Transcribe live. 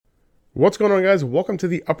What's going on, guys? Welcome to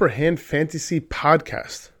the Upper Hand Fantasy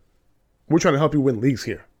Podcast. We're trying to help you win leagues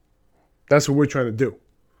here. That's what we're trying to do.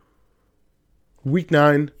 Week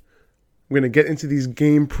 9, we're going to get into these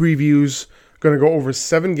game previews. Going to go over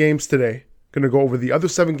 7 games today. Going to go over the other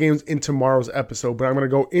 7 games in tomorrow's episode. But I'm going to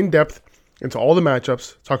go in depth into all the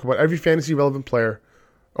matchups, talk about every fantasy relevant player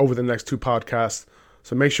over the next 2 podcasts.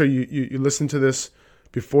 So make sure you listen to this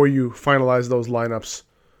before you finalize those lineups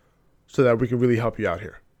so that we can really help you out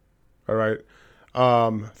here. All right.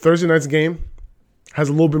 Thursday night's game has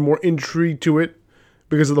a little bit more intrigue to it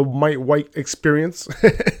because of the Mike White experience.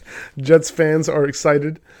 Jets fans are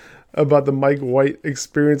excited about the Mike White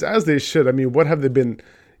experience, as they should. I mean, what have they been,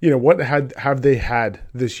 what have they had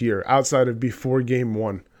this year outside of before game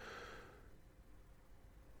 1?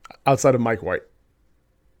 Outside of Mike White.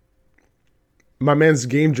 My man's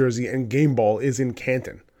game jersey and game ball is in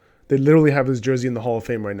Canton. They literally have his jersey in the Hall of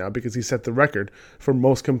Fame right now because he set the record for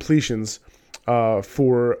most completions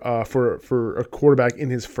for a quarterback in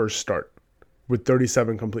his first start with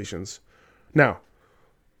 37 completions. Now,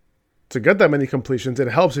 to get that many completions, it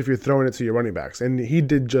helps if you're throwing it to your running backs. And he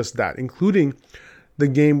did just that, including the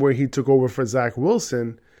game where he took over for Zach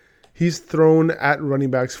Wilson. He's thrown at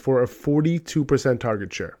running backs for a 42%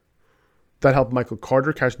 target share. That helped Michael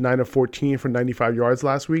Carter catch 9 of 14 for 95 yards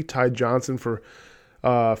last week. Ty Johnson for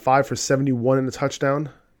 5 for 71 and a touchdown.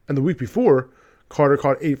 And the week before, Carter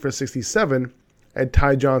caught 8 for 67, and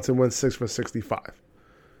Ty Johnson went 6 for 65.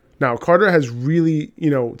 Now, Carter has really,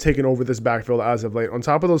 taken over this backfield as of late. On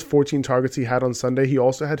top of those 14 targets he had on Sunday, he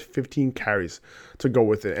also had 15 carries to go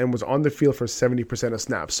with it and was on the field for 70% of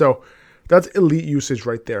snaps. So that's elite usage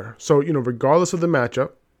right there. So, regardless of the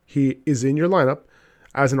matchup, he is in your lineup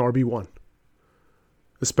as an RB1,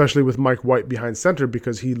 especially with Mike White behind center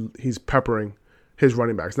because he's peppering his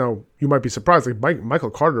running backs. Now, you might be surprised, like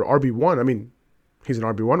Michael Carter, RB1. I mean, he's an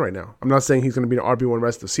RB1 right now. I'm not saying he's going to be an RB1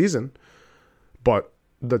 rest of the season, but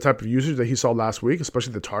the type of usage that he saw last week,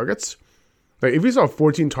 especially the targets, like if he saw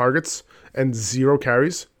 14 targets and 0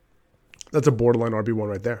 carries, that's a borderline RB1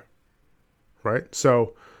 right there, right?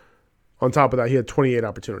 So on top of that, he had 28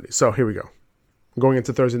 opportunities. So here we go. Going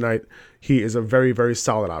into Thursday night, he is a very, very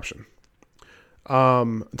solid option.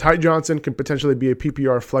 Ty Johnson can potentially be a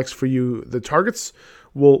PPR flex for you. The targets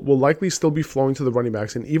will likely still be flowing to the running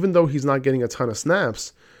backs, and even though he's not getting a ton of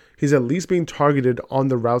snaps, he's at least being targeted on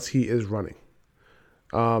the routes he is running.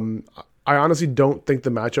 I honestly don't think the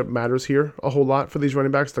matchup matters here a whole lot for these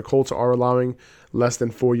running backs. The Colts are allowing less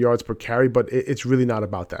than 4 yards per carry, but it's really not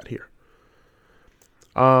about that here.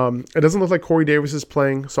 It doesn't look like Corey Davis is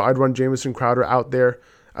playing, so I'd run Jamison Crowder out there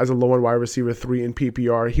as a low-end wide receiver 3 in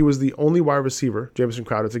PPR. He was the only wide receiver, Jamison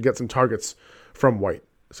Crowder, to get some targets from White.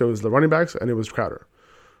 So it was the running backs and it was Crowder.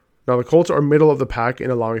 Now, the Colts are middle of the pack in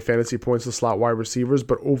allowing fantasy points to slot wide receivers,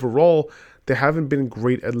 but overall, they haven't been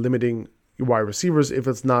great at limiting wide receivers if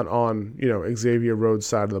it's not on, Xavier Rhodes'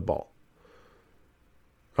 side of the ball.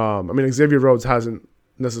 Xavier Rhodes hasn't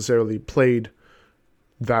necessarily played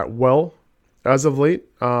that well as of late,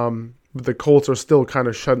 but the Colts are still kind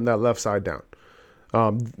of shutting that left side down.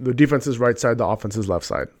 The defense is right side, the offense is left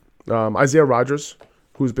side. Isaiah Rodgers,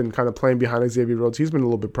 who's been kind of playing behind Xavier Rhodes, he's been a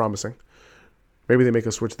little bit promising. Maybe they make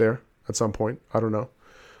a switch there at some point. I don't know.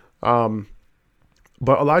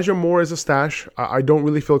 But Elijah Moore is a stash. I don't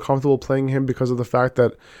really feel comfortable playing him because of the fact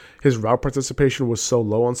that his route participation was so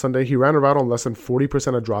low on Sunday. He ran a route on less than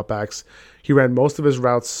 40% of dropbacks. He ran most of his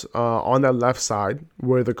routes on that left side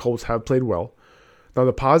where the Colts have played well. Now,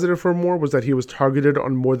 the positive for Moore was that he was targeted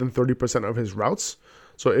on more than 30% of his routes.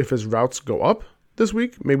 So if his routes go up this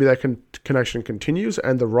week, maybe that connection continues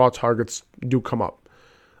and the raw targets do come up.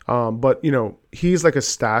 But he's like a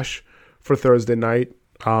stash for Thursday night.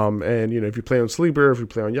 And if you play on Sleeper, if you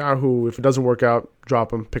play on Yahoo, if it doesn't work out,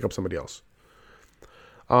 drop him, pick up somebody else.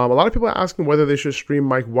 A lot of people are asking whether they should stream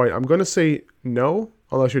Mike White. I'm going to say no,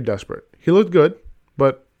 unless you're desperate. He looked good,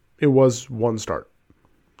 but it was one start.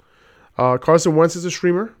 Carson Wentz is a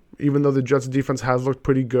streamer, even though the Jets defense has looked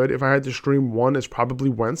pretty good. If I had to stream one, it's probably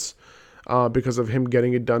Wentz because of him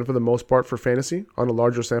getting it done for the most part for fantasy on a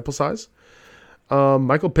larger sample size.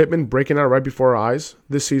 Michael Pittman breaking out right before our eyes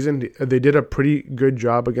this season. They did a pretty good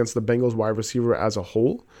job against the Bengals wide receiver as a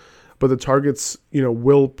whole, but the targets,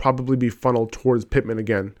 will probably be funneled towards Pittman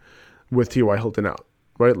again with T.Y. Hilton out,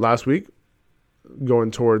 right? Last week,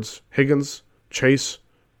 going towards Higgins, Chase,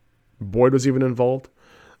 Boyd was even involved.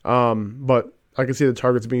 But I can see the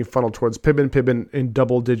targets being funneled towards Pittman. Pittman in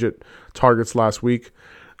double-digit targets last week.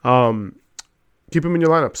 Keep him in your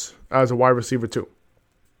lineups as a wide receiver too.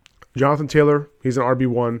 Jonathan Taylor, he's an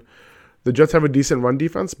RB1. The Jets have a decent run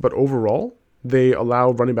defense, but overall, they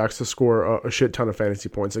allow running backs to score a shit ton of fantasy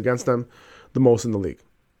points against them, the most in the league.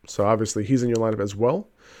 So obviously he's in your lineup as well.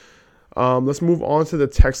 Let's move on to the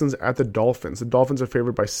Texans at the Dolphins. The Dolphins are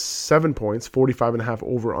favored by 7 points, 45.5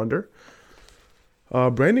 over under.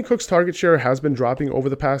 Brandon Cook's target share has been dropping over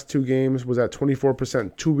the past 2 games, was at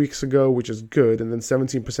 24% 2 weeks ago, which is good, and then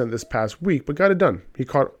 17% this past week, but got it done. He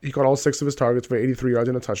caught all 6 of his targets for 83 yards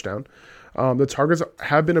and a touchdown. The targets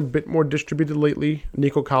have been a bit more distributed lately.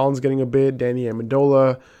 Nico Collins getting a bit, Danny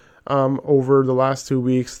Amendola over the last 2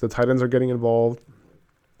 weeks. The tight ends are getting involved.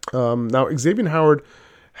 Now, Xavier Howard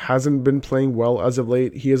hasn't been playing well as of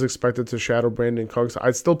late. He is expected to shadow Brandon Cooks.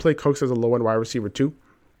 I'd still play Cooks as a low-end wide receiver too.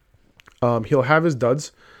 He'll have his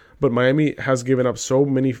duds, but Miami has given up so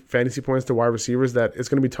many fantasy points to wide receivers that it's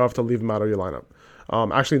going to be tough to leave him out of your lineup.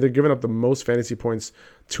 Actually, they're giving up the most fantasy points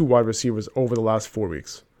to wide receivers over the last 4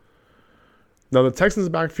 weeks. Now, the Texans'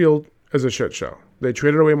 backfield is a shit show. They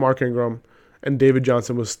traded away Mark Ingram, and David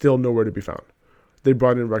Johnson was still nowhere to be found. They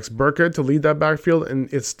brought in Rex Burkhead to lead that backfield,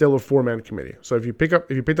 and it's still a 4-man committee. So if you picked up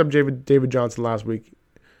David Johnson last week,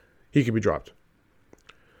 he could be dropped.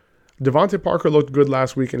 Devontae Parker looked good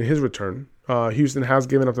last week in his return. Houston has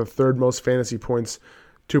given up the 3rd most fantasy points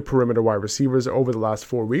to perimeter wide receivers over the last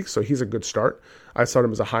 4 weeks, so he's a good start. I start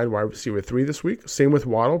him as a high wide receiver 3 this week. Same with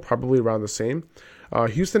Waddle, probably around the same.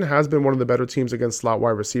 Houston has been one of the better teams against slot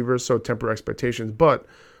wide receivers, so temper expectations, but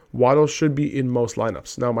Waddle should be in most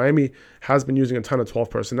lineups. Now, Miami has been using a ton of 12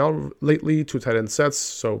 personnel lately, 2 tight end sets,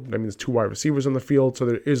 so that means 2 wide receivers on the field, so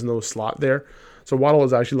there is no slot there. So Waddle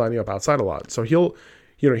is actually lining up outside a lot. So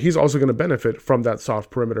he's also going to benefit from that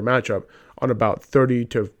soft perimeter matchup on about 30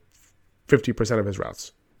 to 50% of his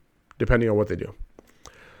routes, depending on what they do.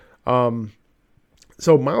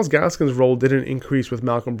 So Myles Gaskin's role didn't increase with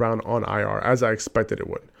Malcolm Brown on IR, as I expected it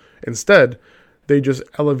would. Instead, they just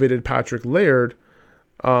elevated Patrick Laird,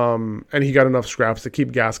 and he got enough scraps to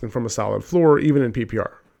keep Gaskin from a solid floor, even in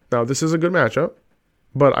PPR. Now, this is a good matchup,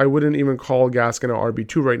 but I wouldn't even call Gaskin an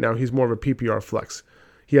RB2 right now. He's more of a PPR flex.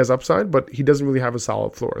 He has upside, but he doesn't really have a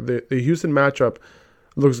solid floor. The Houston matchup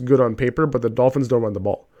looks good on paper, but the Dolphins don't run the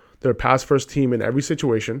ball. They're a pass-first team in every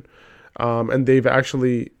situation, and they've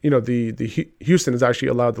actually, the Houston has actually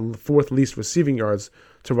allowed the 4th least receiving yards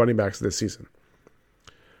to running backs this season.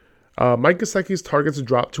 Mike Gesicki's targets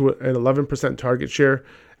dropped to an 11% target share.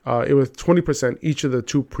 It was 20% each of the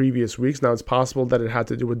 2 previous weeks. Now, it's possible that it had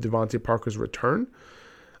to do with Devontae Parker's return.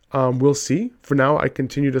 We'll see. For now, I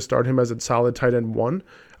continue to start him as a solid tight end 1.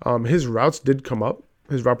 His routes did come up,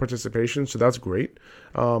 his route participation, so that's great.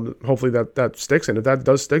 Hopefully that sticks, and if that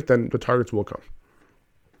does stick, then the targets will come.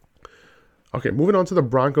 Okay, moving on to the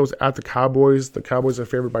Broncos at the Cowboys. The Cowboys are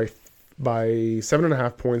favored by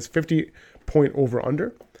 7.5 points, 50-point over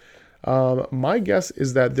under. My guess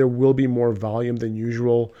is that there will be more volume than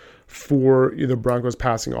usual for the Broncos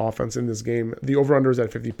passing offense in this game. The over-under is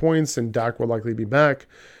at 50 points, and Dak will likely be back.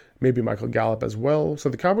 Maybe Michael Gallup as well. So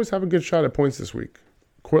the Cowboys have a good shot at points this week.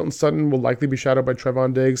 Courtland Sutton will likely be shadowed by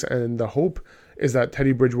Trevon Diggs, and the hope is that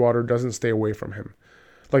Teddy Bridgewater doesn't stay away from him.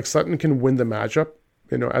 Like, Sutton can win the matchup,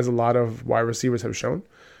 as a lot of wide receivers have shown,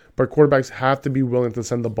 but quarterbacks have to be willing to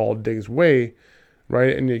send the ball Diggs' way,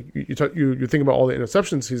 right? And you think about all the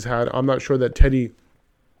interceptions he's had. I'm not sure that Teddy,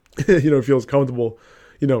 feels comfortable,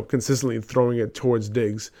 consistently throwing it towards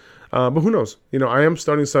Diggs. But who knows? I am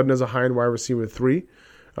starting Sutton as a high-end wide receiver 3.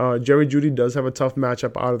 Jerry Jeudy does have a tough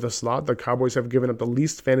matchup out of the slot. The Cowboys have given up the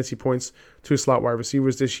least fantasy points to slot wide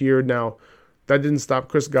receivers this year. Now, that didn't stop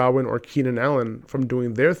Chris Godwin or Keenan Allen from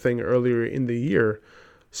doing their thing earlier in the year.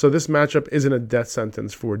 So this matchup isn't a death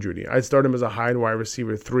sentence for Jeudy. I'd start him as a high-end wide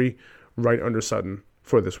receiver 3 right under Sutton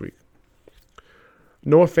for this week.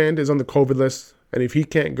 Noah Fant is on the COVID list, and if he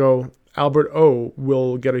can't go, Albert O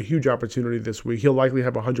will get a huge opportunity this week. He'll likely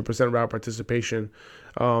have 100% route participation,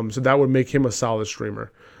 so that would make him a solid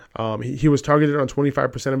streamer. He was targeted on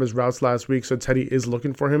 25% of his routes last week, so Teddy is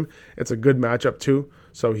looking for him. It's a good matchup too,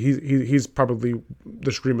 so he's probably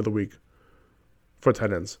the stream of the week for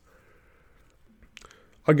tight ends.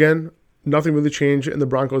 Again, nothing really changed in the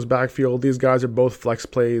Broncos' backfield. These guys are both flex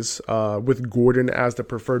plays with Gordon as the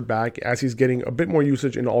preferred back, as he's getting a bit more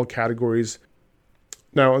usage in all categories.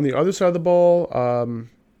 Now, on the other side of the ball,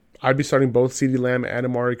 I'd be starting both CeeDee Lamb and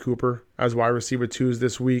Amari Cooper as wide receiver 2s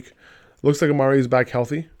this week. Looks like Amari is back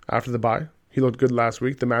healthy after the bye. He looked good last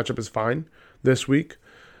week. The matchup is fine this week.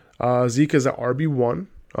 Zeke is at RB1.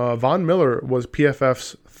 Von Miller was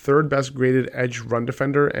PFF's 3rd best graded edge run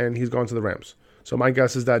defender, and he's gone to the Rams. So my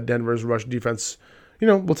guess is that Denver's rush defense,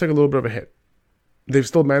 will take a little bit of a hit. They've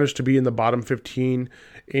still managed to be in the bottom 15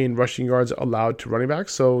 in rushing yards allowed to running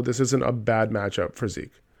backs, so this isn't a bad matchup for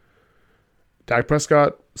Zeke. Dak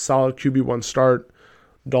Prescott, solid QB1 start.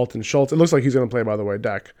 Dalton Schultz. It looks like he's going to play, by the way,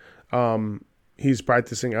 Dak. He's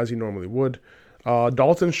practicing as he normally would.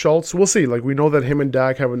 Dalton Schultz, we'll see. Like, we know that him and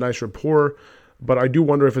Dak have a nice rapport, but I do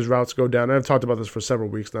wonder if his routes go down. I've talked about this for several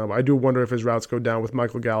weeks now, but I do wonder if his routes go down with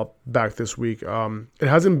Michael Gallup back this week. It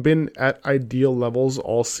hasn't been at ideal levels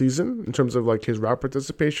all season in terms of like his route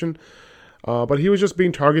participation, but he was just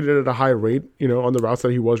being targeted at a high rate, on the routes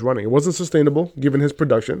that he was running. It wasn't sustainable given his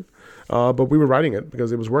production, but we were riding it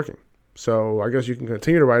because it was working. So I guess you can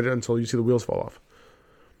continue to ride it until you see the wheels fall off.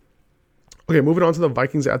 Okay, moving on to the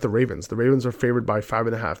Vikings at the Ravens. The Ravens are favored by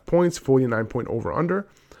 5.5 points, 49-point over-under.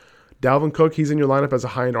 Dalvin Cook, he's in your lineup as a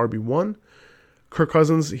high-end RB1. Kirk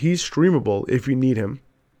Cousins, he's streamable if you need him,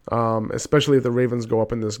 especially if the Ravens go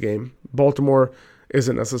up in this game. Baltimore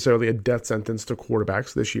isn't necessarily a death sentence to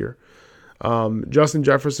quarterbacks this year. Justin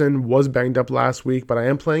Jefferson was banged up last week, but I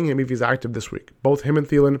am playing him if he's active this week. Both him and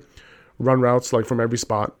Thielen run routes like from every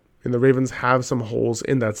spot. And the Ravens have some holes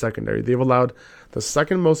in that secondary. They've allowed the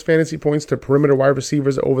second most fantasy points to perimeter wide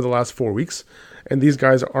receivers over the last 4 weeks. And these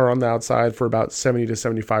guys are on the outside for about 70 to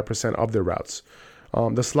 75% of their routes.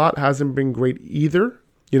 The slot hasn't been great either,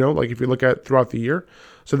 like if you look at throughout the year.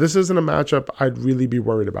 So this isn't a matchup I'd really be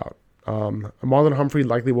worried about. Marlon Humphrey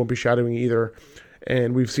likely won't be shadowing either.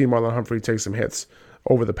 And we've seen Marlon Humphrey take some hits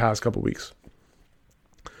over the past couple weeks.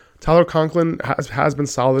 Tyler Conklin has been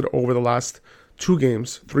solid over the last 2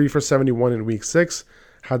 games, 3 for 71 in week 6,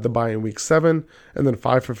 had the bye in week 7, and then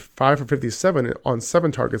 5 for 57 on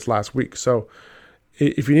 7 targets last week. So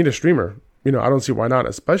if you need a streamer, I don't see why not,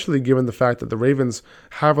 especially given the fact that the Ravens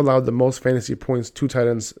have allowed the most fantasy points to tight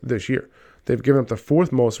ends this year. They've given up the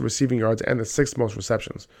 4th most receiving yards and the 6th most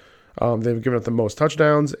receptions. They've given up the most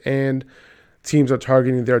touchdowns, and teams are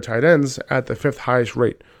targeting their tight ends at the 5th highest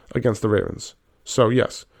rate against the Ravens. So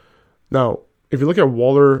yes. Now, if you look at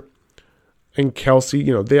Waller and Kelsey,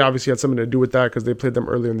 they obviously had something to do with that because they played them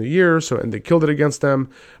earlier in the year, and they killed it against them.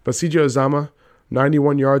 But CJ Uzomah,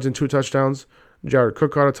 91 yards and 2 touchdowns. Jared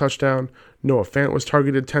Cook got a touchdown. Noah Fant was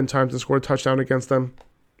targeted 10 times and scored a touchdown against them.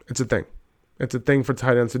 It's a thing. It's a thing for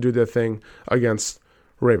tight ends to do their thing against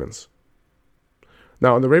Ravens.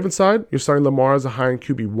 Now, on the Ravens side, you're starting Lamar as a high-end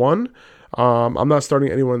QB1. I'm not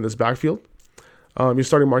starting anyone in this backfield. You're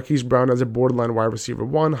starting Marquise Brown as a borderline wide receiver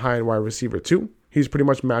 1, high-end wide receiver 2. He's pretty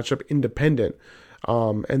much matchup independent,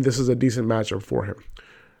 and this is a decent matchup for him.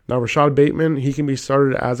 Now, Rashad Bateman, he can be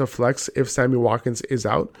started as a flex if Sammy Watkins is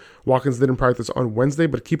out. Watkins didn't practice on Wednesday,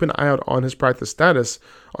 but keep an eye out on his practice status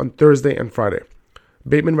on Thursday and Friday.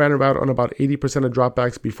 Bateman ran about on about 80% of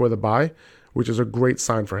dropbacks before the bye, which is a great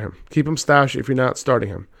sign for him. Keep him stashed if you're not starting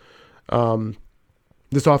him.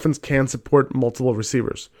 This offense can support multiple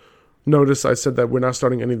receivers. Notice I said that we're not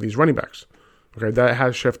starting any of these running backs. Okay, that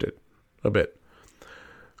has shifted a bit.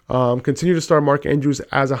 Continue to start Mark Andrews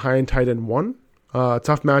as a high-end tight end 1.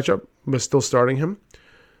 Tough matchup, but still starting him.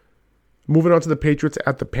 Moving on to the Patriots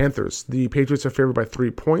at the Panthers. The Patriots are favored by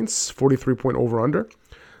 3 points, 43-point over-under.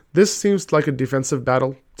 This seems like a defensive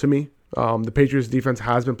battle to me. The Patriots defense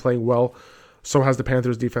has been playing well. So has the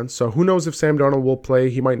Panthers defense. So who knows if Sam Darnold will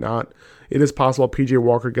play. He might not. It is possible P.J.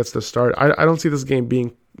 Walker gets the start. I don't see this game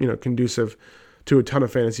being conducive to a ton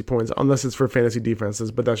of fantasy points unless it's for fantasy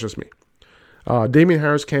defenses, but that's just me. Damian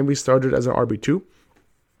Harris can be started as an RB2.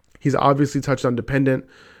 He's obviously touchdown dependent,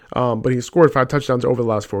 but he scored 5 touchdowns over the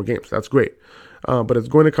last 4 games. That's great. But it's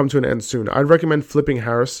going to come to an end soon. I'd recommend flipping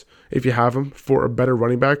Harris, if you have him, for a better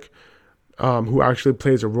running back who actually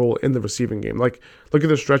plays a role in the receiving game. Like, look at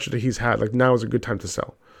the stretch that he's had. Like, now is a good time to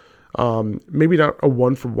sell. Maybe not a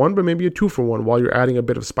 1-for-1, but maybe a 2-for-1 while you're adding a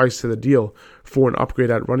bit of spice to the deal for an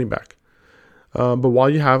upgrade at running back. But while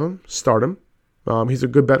you have him, start him. He's a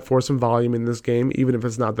good bet for some volume in this game, even if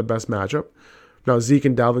it's not the best matchup. Now, Zeke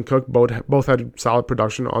and Dalvin Cook both had solid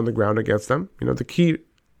production on the ground against them. The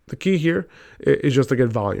key here is just to get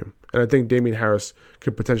volume, and I think Damian Harris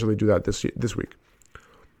could potentially do that this week.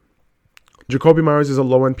 Jacoby Myers is a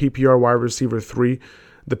low-end PPR wide receiver 3.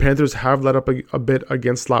 The Panthers have let up a bit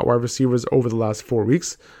against slot wide receivers over the last 4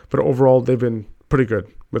 weeks, but overall they've been pretty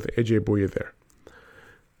good with AJ Bouye there.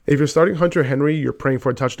 If you're starting Hunter Henry, you're praying for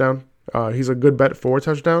a touchdown. He's a good bet for a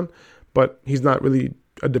touchdown, but he's not really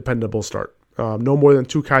a dependable start. No more than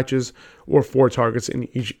 2 catches or 4 targets in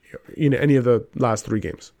any of the last 3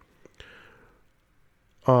 games.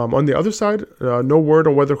 On the other side, no word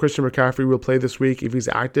on whether Christian McCaffrey will play this week. If he's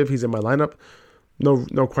active, he's in my lineup.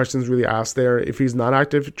 No questions really asked there. If he's not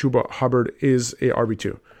active, Chuba Hubbard is a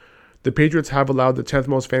RB2. The Patriots have allowed the 10th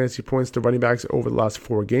most fantasy points to running backs over the last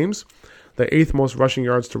 4 games, the 8th most rushing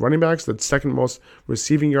yards to running backs, the 2nd most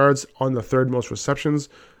receiving yards on the 3rd most receptions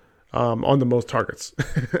on the most targets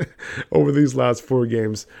over these last 4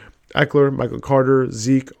 games. Eckler, Michael Carter,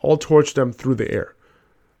 Zeke all torched them through the air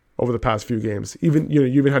over the past few games. You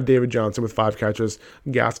even had David Johnson with 5 catches,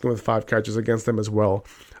 Gaskin with 5 catches against them as well.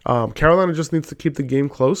 Carolina just needs to keep the game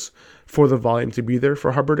close for the volume to be there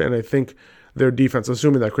for Hubbard, and I think their defense,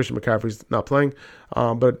 assuming that Christian McCaffrey's not playing,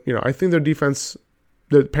 but I think their defense,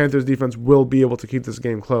 the Panthers defense, will be able to keep this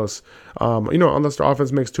game close. Unless their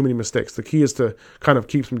offense makes too many mistakes. The key is to kind of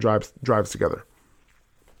keep some drives together.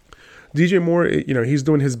 DJ Moore, he's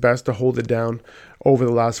doing his best to hold it down over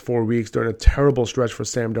the last 4 weeks during a terrible stretch for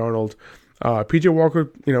Sam Darnold. PJ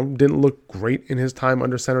Walker, didn't look great in his time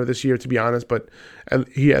under center this year, to be honest, but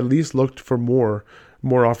he at least looked for more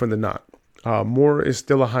often than not. Moore is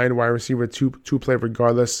still a high-end wide receiver to play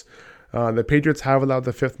regardless. The Patriots have allowed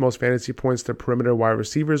the 5th most fantasy points to perimeter wide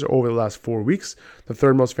receivers over the last 4 weeks, the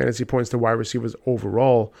 3rd most fantasy points to wide receivers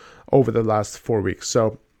overall over the last 4 weeks.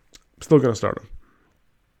 So, still going to start them.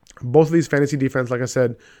 Both of these fantasy defense, like I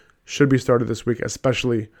said, should be started this week,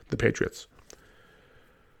 especially the Patriots.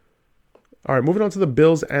 All right, moving on to the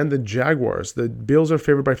Bills and the Jaguars. The Bills are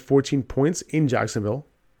favored by 14 points in Jacksonville.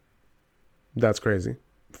 That's crazy.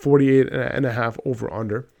 48.5 over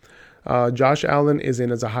under. Josh Allen is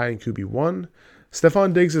in as a high end QB1.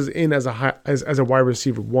 Stephon Diggs is in as a wide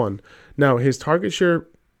receiver 1. Now, his target share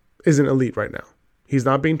isn't elite right now. He's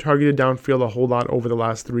not being targeted downfield a whole lot over the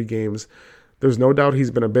last 3 games. There's no doubt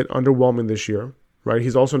he's been a bit underwhelming this year, right?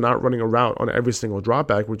 He's also not running a route on every single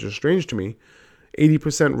dropback, which is strange to me.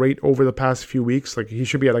 80% rate over the past few weeks. He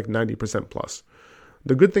should be at 90% plus.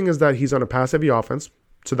 The good thing is that he's on a pass-heavy offense,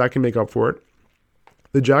 so that can make up for it.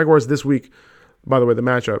 The Jaguars this week, by the way, the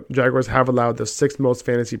matchup, Jaguars have allowed the 6th most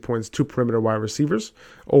fantasy points to perimeter wide receivers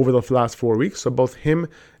over the last 4 weeks. So both him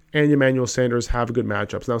and Emmanuel Sanders have good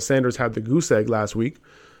matchups. Now, Sanders had the goose egg last week,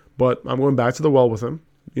 but I'm going back to the well with him.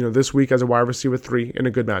 This week as a wide receiver 3 in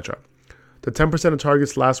a good matchup. The 10% of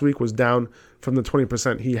targets last week was down from the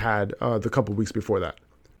 20% he had the couple weeks before that.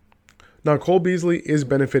 Now, Cole Beasley is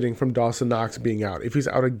benefiting from Dawson Knox being out. If he's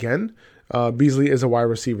out again, Beasley is a wide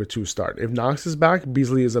receiver 2 start. If Knox is back,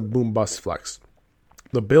 Beasley is a boom-bust flex.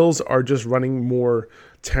 The Bills are just running more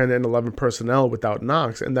 10 and 11 personnel without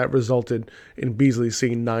Knox, and that resulted in Beasley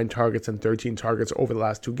seeing 9 targets and 13 targets over the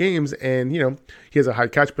last 2 games. And, he has a high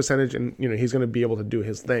catch percentage, and, he's going to be able to do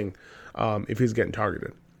his thing if he's getting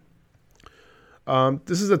targeted.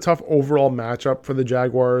 This is a tough overall matchup for the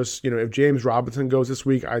Jaguars. If James Robinson goes this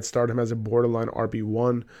week, I'd start him as a borderline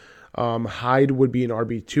RB1. Hyde would be an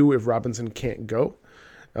RB2 if Robinson can't go.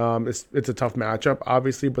 It's a tough matchup,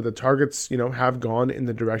 obviously, but the targets, have gone in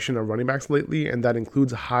the direction of running backs lately, and that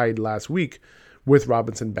includes Hyde last week with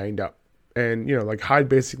Robinson banged up. And, Hyde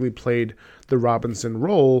basically played the Robinson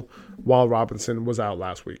role while Robinson was out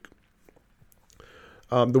last week.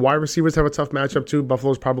 The wide receivers have a tough matchup too.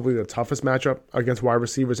 Buffalo's probably the toughest matchup against wide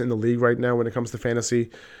receivers in the league right now when it comes to fantasy.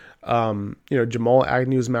 Jamal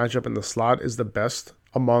Agnew's matchup in the slot is the best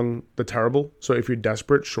among the terrible. So if you're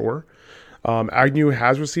desperate, sure. Agnew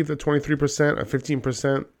has received a 23%, a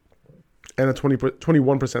 15%, and a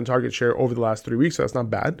 21% target share over the last 3 weeks. So that's not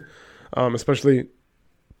bad, especially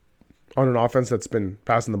on an offense that's been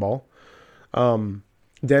passing the ball.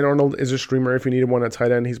 Dan Arnold is a streamer if you needed one at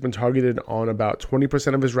tight end. He's been targeted on about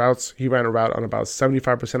 20% of his routes. He ran a route on about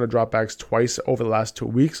 75% of dropbacks twice over the last 2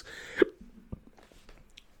 weeks.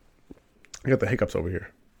 I got the hiccups over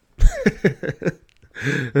here.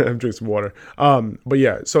 I'm drinking some water. But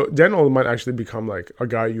yeah, so Dan Arnold might actually become a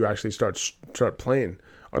guy you actually start playing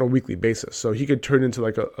on a weekly basis. So he could turn into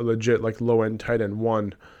a legit low-end tight end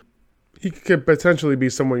 1. He could potentially be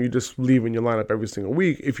someone you just leave in your lineup every single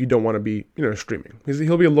week if you don't want to be, streaming.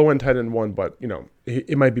 He'll be a low-end tight end 1, but,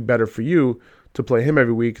 it might be better for you to play him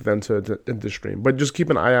every week than to stream. But just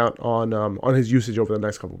keep an eye out on his usage over the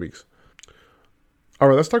next couple of weeks. All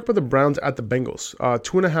right, let's talk about the Browns at the Bengals.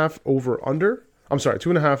 2.5 over under. I'm sorry,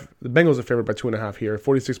 2.5. The Bengals are favored by 2.5 here.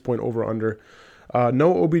 46-point over under.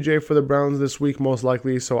 No OBJ for the Browns this week, most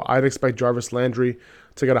likely. So I'd expect Jarvis Landry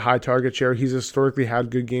to get a high target share. He's historically had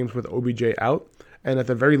good games with OBJ out. And at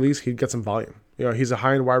the very least, he'd get some volume. He's a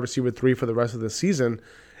high-end wide receiver 3 for the rest of the season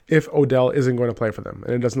if Odell isn't going to play for them.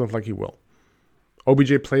 And it doesn't look like he will.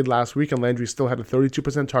 OBJ played last week, and Landry still had a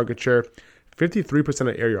 32% target share, 53%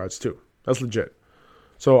 of air yards, too. That's legit.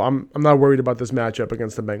 So I'm not worried about this matchup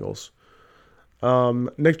against the Bengals.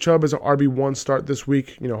 Nick Chubb is an RB1 start this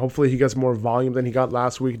week. Hopefully he gets more volume than he got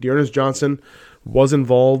last week. Dearness Johnson was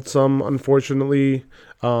involved some, unfortunately.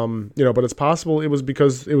 But it's possible it was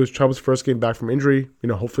because it was Chubb's first game back from injury.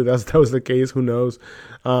 Hopefully that was the case. Who knows?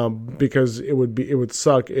 Because it would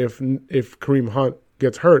suck if Kareem Hunt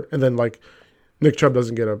gets hurt and then Nick Chubb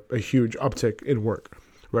doesn't get a huge uptick in work,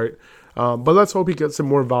 right? But let's hope he gets some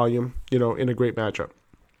more volume, in a great matchup.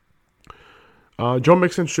 Joe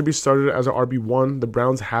Mixon should be started as an RB1. The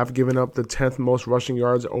Browns have given up the 10th most rushing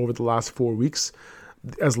yards over the last 4 weeks.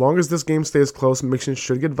 As long as this game stays close, Mixon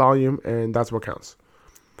should get volume, and that's what counts.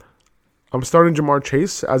 I'm starting Jamar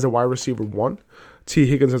Chase as a wide receiver 1. T.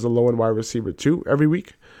 Higgins as a low-end wide receiver 2 every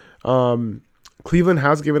week. Cleveland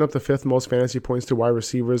has given up the 5th most fantasy points to wide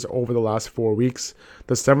receivers over the last 4 weeks,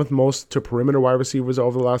 the 7th most to perimeter wide receivers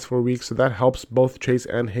over the last 4 weeks, so that helps both Chase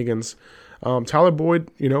and Higgins. Tyler Boyd,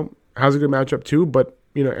 has a good matchup too, but,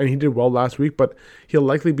 and he did well last week, but he'll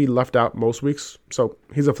likely be left out most weeks, so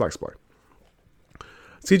he's a flex play.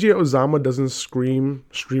 CJ Uzomah doesn't scream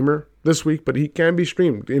streamer this week, but he can be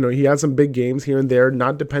streamed. He had some big games here and there,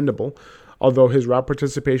 not dependable, although his route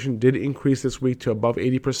participation did increase this week to above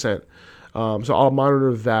 80%. So I'll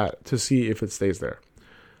monitor that to see if it stays there.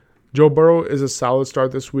 Joe Burrow is a solid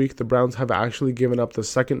start this week. The Browns have actually given up the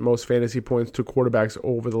 2nd most fantasy points to quarterbacks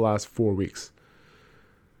over the last 4 weeks.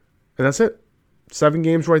 And that's it. 7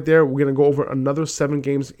 games right there. We're going to go over another 7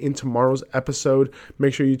 games in tomorrow's episode.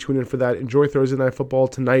 Make sure you tune in for that. Enjoy Thursday Night Football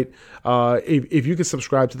tonight. If you could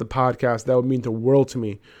subscribe to the podcast, that would mean the world to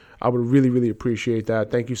me. I would really, really appreciate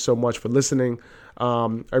that. Thank you so much for listening. I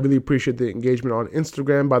really appreciate the engagement on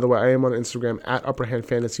Instagram. By the way, I am on Instagram at Upper Hand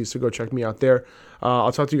Fantasy, so go check me out there.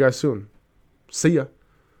 I'll talk to you guys soon. See ya.